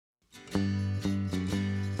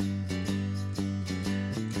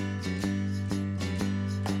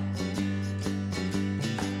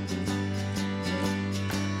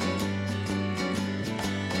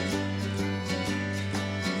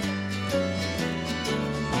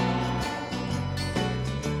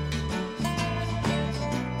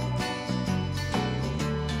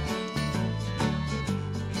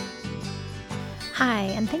Hi,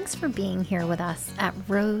 and thanks for being here with us at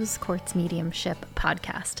Rose Quartz Mediumship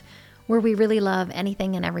Podcast, where we really love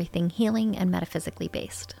anything and everything healing and metaphysically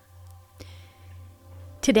based.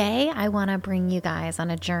 Today, I want to bring you guys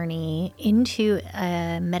on a journey into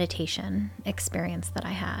a meditation experience that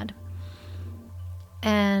I had.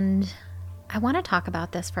 And I want to talk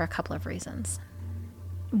about this for a couple of reasons.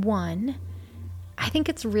 One, I think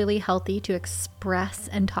it's really healthy to express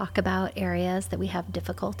and talk about areas that we have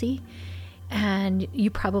difficulty. And you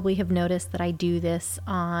probably have noticed that I do this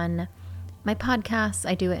on my podcasts,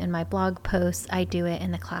 I do it in my blog posts, I do it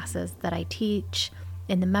in the classes that I teach,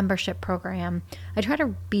 in the membership program. I try to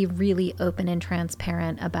be really open and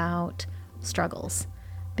transparent about struggles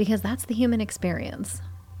because that's the human experience.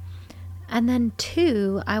 And then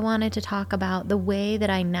two, I wanted to talk about the way that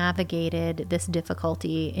I navigated this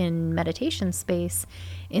difficulty in meditation space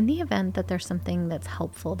in the event that there's something that's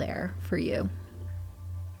helpful there for you.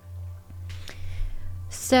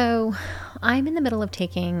 So I'm in the middle of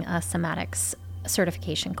taking a somatics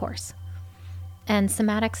certification course. And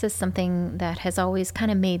somatics is something that has always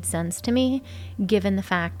kind of made sense to me, given the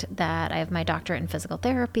fact that I have my doctorate in physical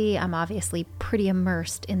therapy. I'm obviously pretty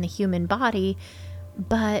immersed in the human body,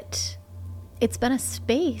 but it's been a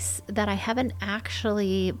space that I haven't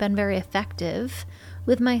actually been very effective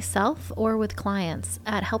with myself or with clients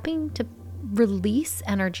at helping to release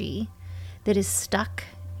energy that is stuck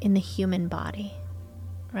in the human body.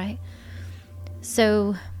 Right?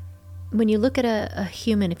 So when you look at a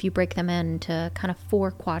human, if you break them into kind of 4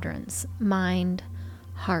 quadrants, mind,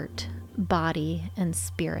 heart, body, and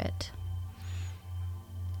spirit,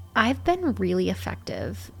 I've been really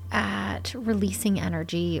effective at releasing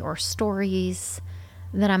energy or stories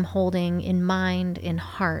that I'm holding in mind, in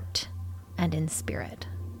heart, and in spirit.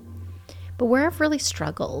 But where I've really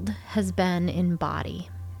struggled has been in body.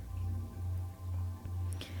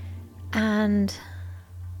 And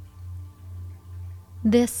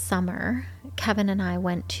this summer, Kevin and I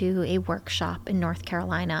went to a workshop in North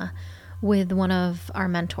Carolina with one of our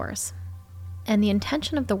mentors. And the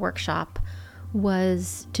intention of the workshop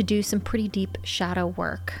was to do some pretty deep shadow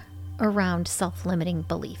work around self-limiting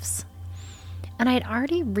beliefs. And I'd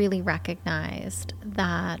already really recognized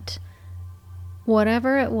that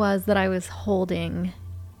whatever it was that I was holding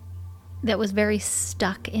that was very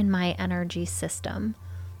stuck in my energy system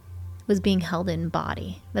was being held in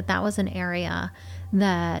body, that was an area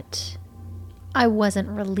that I wasn't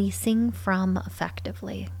releasing from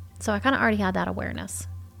effectively. So I kind of already had that awareness.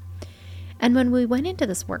 And when we went into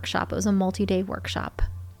this workshop, it was a multi-day workshop.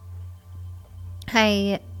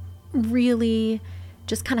 I really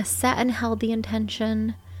just kind of set and held the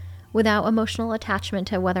intention without emotional attachment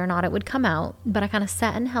to whether or not it would come out, but I kind of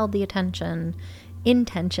set and held the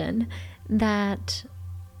intention that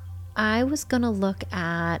I was going to look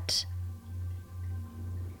at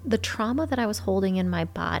the trauma that I was holding in my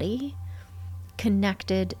body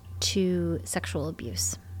connected to sexual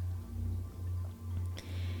abuse.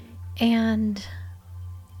 And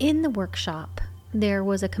in the workshop, there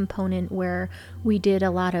was a component where we did a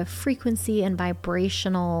lot of frequency and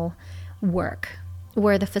vibrational work,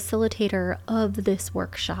 where the facilitator of this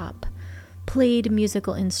workshop played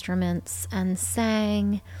musical instruments and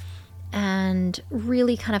sang and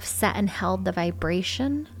really kind of set and held the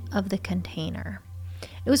vibration of the container.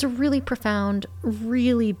 It was a really profound,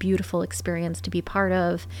 really beautiful experience to be part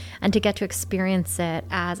of and to get to experience it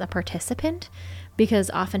as a participant,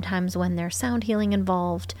 because oftentimes when there's sound healing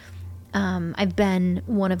involved, I've been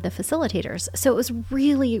one of the facilitators. So it was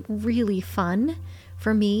really, really fun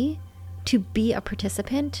for me to be a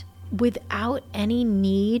participant without any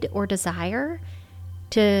need or desire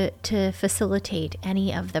to facilitate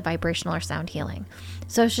any of the vibrational or sound healing.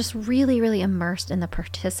 So I was just really, really immersed in the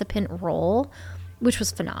participant role, which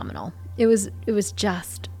was phenomenal. It was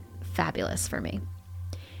just fabulous for me.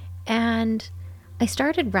 And I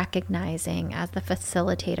started recognizing, as the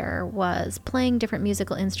facilitator was playing different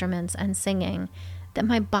musical instruments and singing, that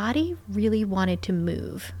my body really wanted to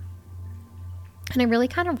move. And I really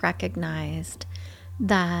kind of recognized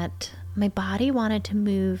that my body wanted to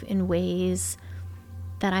move in ways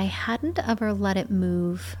that I hadn't ever let it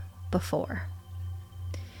move before.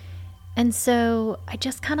 And so I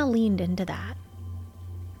just kind of leaned into that.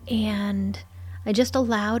 And I just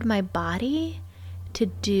allowed my body to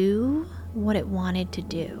do what it wanted to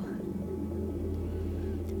do.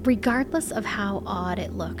 Regardless of how odd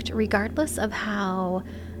it looked, regardless of how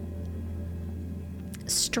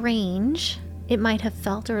strange it might have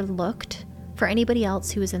felt or looked for anybody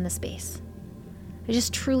else who was in the space. I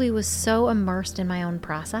just truly was so immersed in my own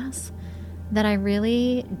process that I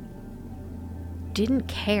really didn't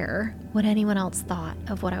care what anyone else thought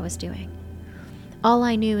of what I was doing. All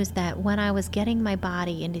I knew is that when I was getting my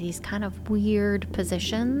body into these kind of weird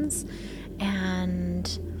positions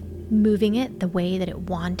and moving it the way that it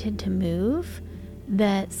wanted to move,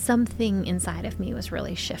 that something inside of me was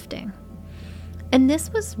really shifting. And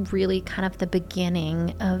this was really kind of the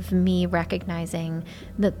beginning of me recognizing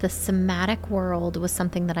that the somatic world was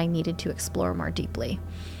something that I needed to explore more deeply.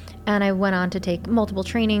 And I went on to take multiple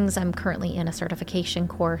trainings. I'm currently in a certification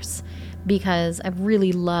course because I've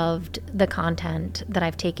really loved the content that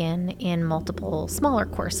I've taken in multiple smaller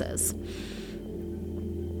courses.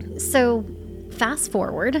 So fast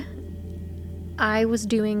forward, I was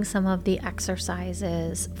doing some of the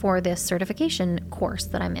exercises for this certification course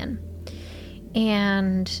that I'm in.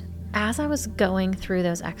 And as I was going through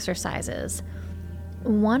those exercises,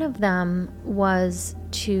 one of them was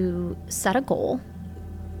to set a goal,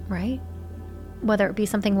 right? Whether it be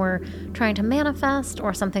something we're trying to manifest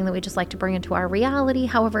or something that we just like to bring into our reality,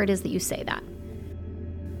 however it is that you say that.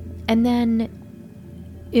 And then,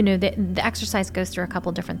 the exercise goes through a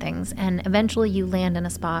couple different things, and eventually you land in a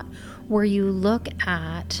spot where you look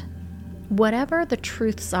at whatever the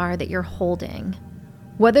truths are that you're holding,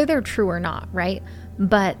 whether they're true or not, right?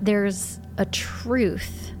 But there's a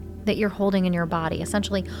truth that you're holding in your body,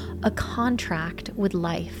 essentially a contract with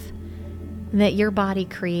life that your body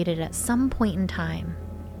created at some point in time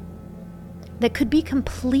that could be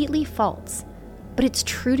completely false, but it's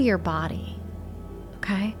true to your body,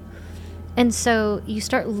 okay? And so you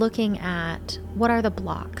start looking at what are the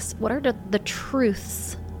blocks, what are the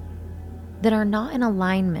truths that are not in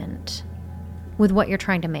alignment with what you're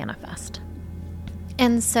trying to manifest.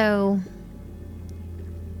 And so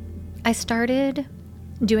I started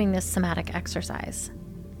doing this somatic exercise.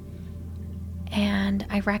 And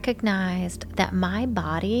I recognized that my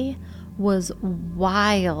body was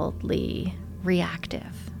wildly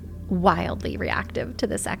reactive to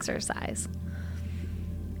this exercise.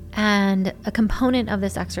 And a component of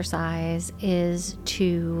this exercise is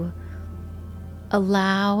to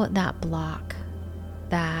allow that block,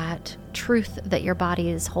 that truth that your body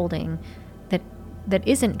is holding that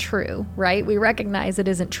isn't true, right? We recognize it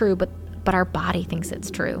isn't true, but our body thinks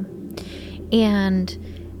it's true.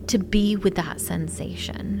 And to be with that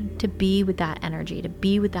sensation, to be with that energy, to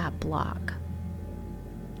be with that block.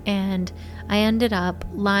 And I ended up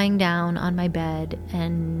lying down on my bed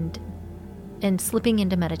and slipping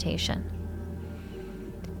into meditation.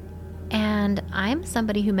 And I'm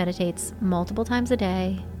somebody who meditates multiple times a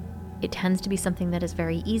day. It tends to be something that is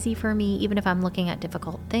very easy for me, even if I'm looking at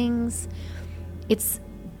difficult things. It's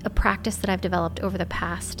a practice that I've developed over the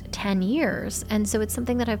past 10 years. And so it's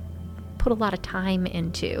something that I've put a lot of time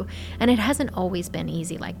into. And it hasn't always been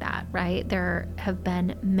easy like that, right? There have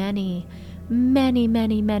been many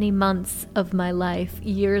months of my life,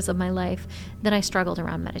 years of my life, that I struggled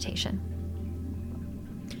around meditation.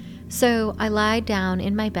 So I lied down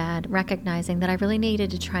in my bed, recognizing that I really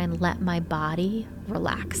needed to try and let my body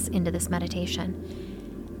relax into this meditation.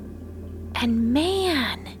 And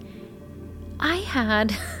man, I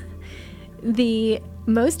had the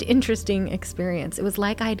most interesting experience. It was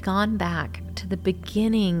like I'd gone back to the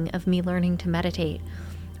beginning of me learning to meditate,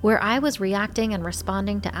 where I was reacting and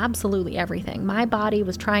responding to absolutely everything. My body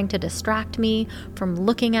was trying to distract me from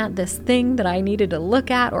looking at this thing that I needed to look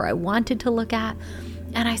at or I wanted to look at.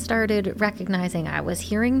 And I started recognizing I was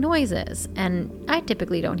hearing noises, and I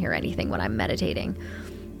typically don't hear anything when I'm meditating.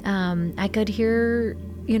 I could hear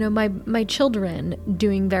my children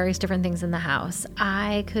doing various different things in the house.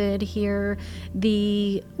 I could hear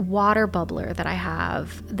the water bubbler that I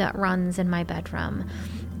have that runs in my bedroom.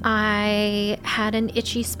 I had an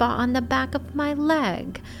itchy spot on the back of my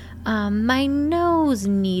leg. My nose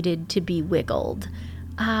needed to be wiggled.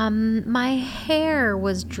 My hair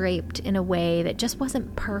was draped in a way that just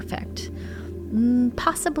wasn't perfect.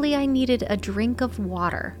 Possibly I needed a drink of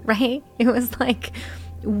water, right? It was like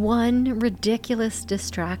one ridiculous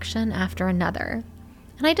distraction after another.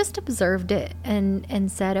 And I just observed it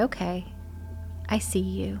and said, okay, I see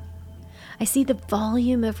you. I see the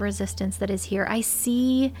volume of resistance that is here. I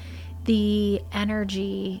see the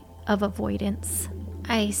energy of avoidance.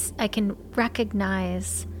 I can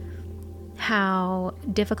recognize how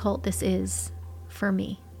difficult this is for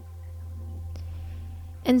me.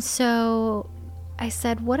 And so I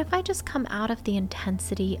said, what if I just come out of the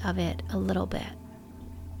intensity of it a little bit?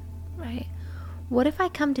 Right? What if I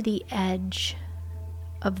come to the edge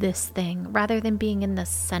of this thing rather than being in the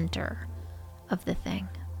center of the thing?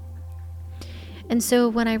 And so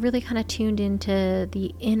when I really kind of tuned into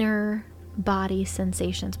the inner body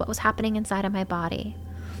sensations, what was happening inside of my body,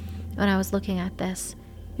 when I was looking at this,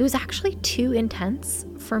 it was actually too intense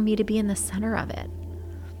for me to be in the center of it.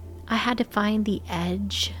 I had to find the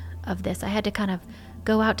edge of this. I had to kind of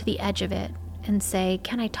go out to the edge of it and say,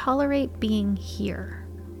 can I tolerate being here?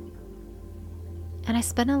 And I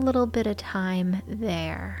spent a little bit of time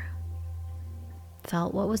there.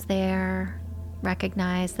 Felt what was there,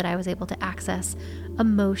 recognized that I was able to access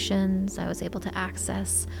emotions, I was able to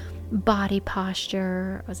access body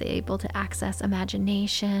posture, I was able to access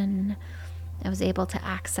imagination, I was able to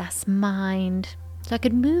access mind. So I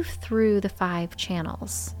could move through the 5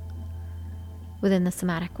 channels within the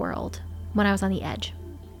somatic world when I was on the edge,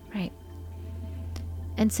 right?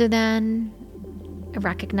 And so then I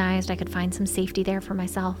recognized I could find some safety there for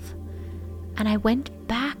myself. And I went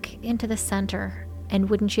back into the center, and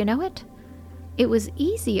wouldn't you know it, it was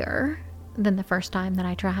easier than the first time that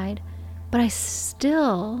I tried, but I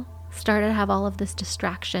still started to have all of this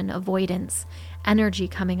distraction, avoidance, energy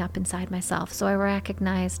coming up inside myself. So I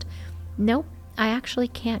recognized, nope, I actually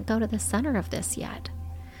can't go to the center of this yet.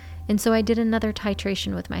 And so I did another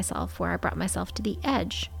titration with myself where I brought myself to the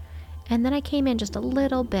edge. And then I came in just a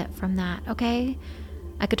little bit from that. Okay,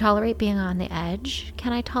 I could tolerate being on the edge.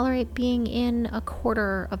 Can I tolerate being in a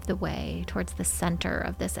quarter of the way towards the center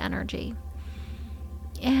of this energy?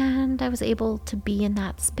 And I was able to be in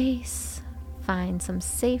that space, find some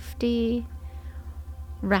safety,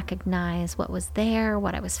 recognize what was there,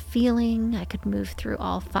 what I was feeling. I could move through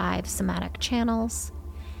all 5 somatic channels.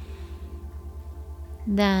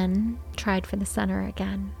 Then tried for the center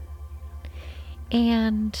again.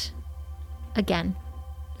 And again,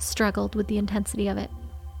 struggled with the intensity of it.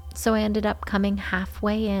 So I ended up coming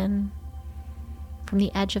halfway in from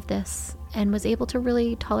the edge of this and was able to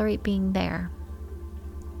really tolerate being there.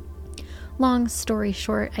 Long story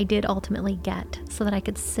short, I did ultimately get so that I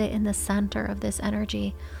could sit in the center of this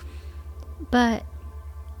energy. But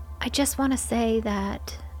I just want to say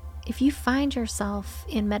that if you find yourself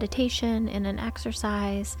in meditation, in an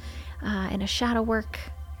exercise, in a shadow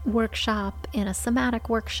workshop, in a somatic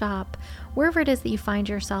workshop, wherever it is that you find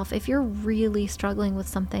yourself, if you're really struggling with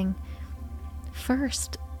something,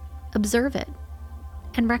 first observe it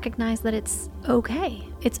and recognize that it's okay.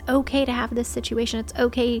 It's okay to have this situation. It's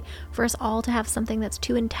okay for us all to have something that's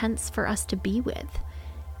too intense for us to be with.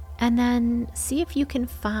 And then see if you can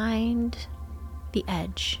find the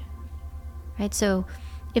edge, right? So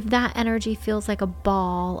if that energy feels like a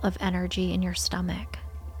ball of energy in your stomach,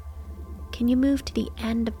 can you move to the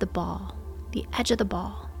end of the ball, the edge of the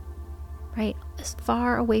ball, right? As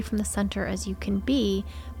far away from the center as you can be,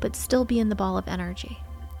 but still be in the ball of energy.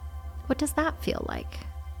 What does that feel like?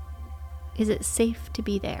 Is it safe to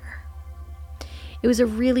be there? It was a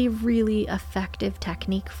really, really effective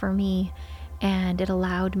technique for me, and it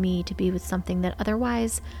allowed me to be with something that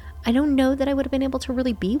otherwise I don't know that I would have been able to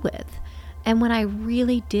really be with. And when I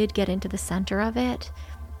really did get into the center of it,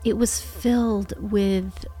 it was filled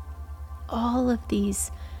with all of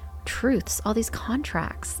these truths, all these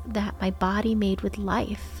contracts that my body made with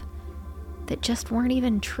life that just weren't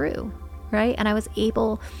even true, right? And I was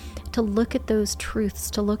able to look at those truths,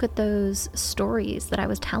 to look at those stories that I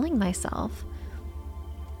was telling myself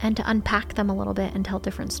and to unpack them a little bit and tell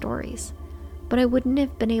different stories. But I wouldn't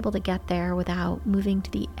have been able to get there without moving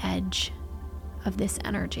to the edge of this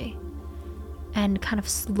energy and kind of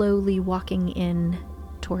slowly walking in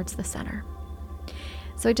towards the center.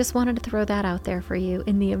 So I just wanted to throw that out there for you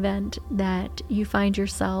in the event that you find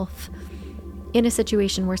yourself in a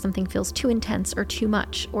situation where something feels too intense or too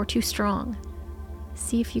much or too strong.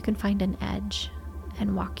 See if you can find an edge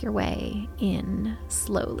and walk your way in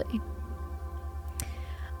slowly.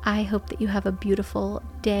 I hope that you have a beautiful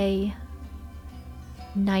day,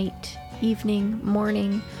 night, evening,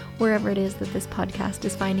 morning, wherever it is that this podcast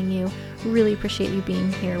is finding you. Really appreciate you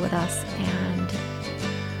being here with us and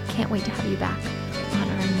can't wait to have you back on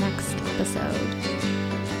our next episode.